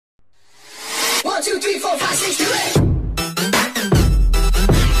1, 2, 3, 4, 5, 6, 7.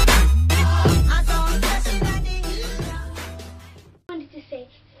 I wanted to say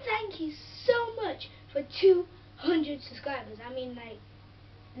thank you so much for 200 subscribers. I mean, like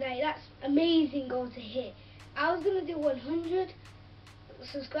that's amazing goal to hit. I was gonna do 100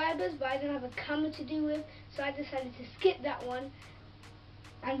 subscribers, but I didn't have a camera to do with, so I decided to skip that one.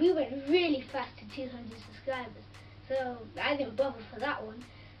 And we went really fast to 200 subscribers, so I didn't bother for that one.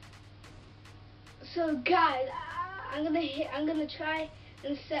 So guys, I'm gonna try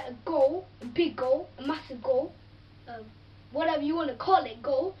and set a goal, a big goal, a massive goal, whatever you want to call it,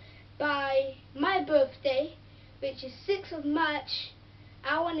 goal, by my birthday, which is 6th of March.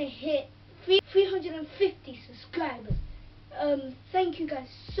 I want to hit 350 subscribers. Thank you guys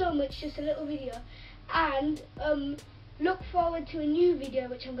so much. Just a little video, and look forward to a new video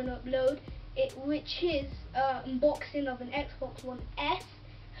which I'm going to upload, which is unboxing of an Xbox One S.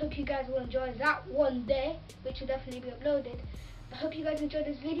 Hope you guys will enjoy that one day, which will definitely be uploaded. I hope you guys enjoyed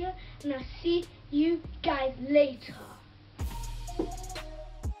this video, and I'll see you guys later.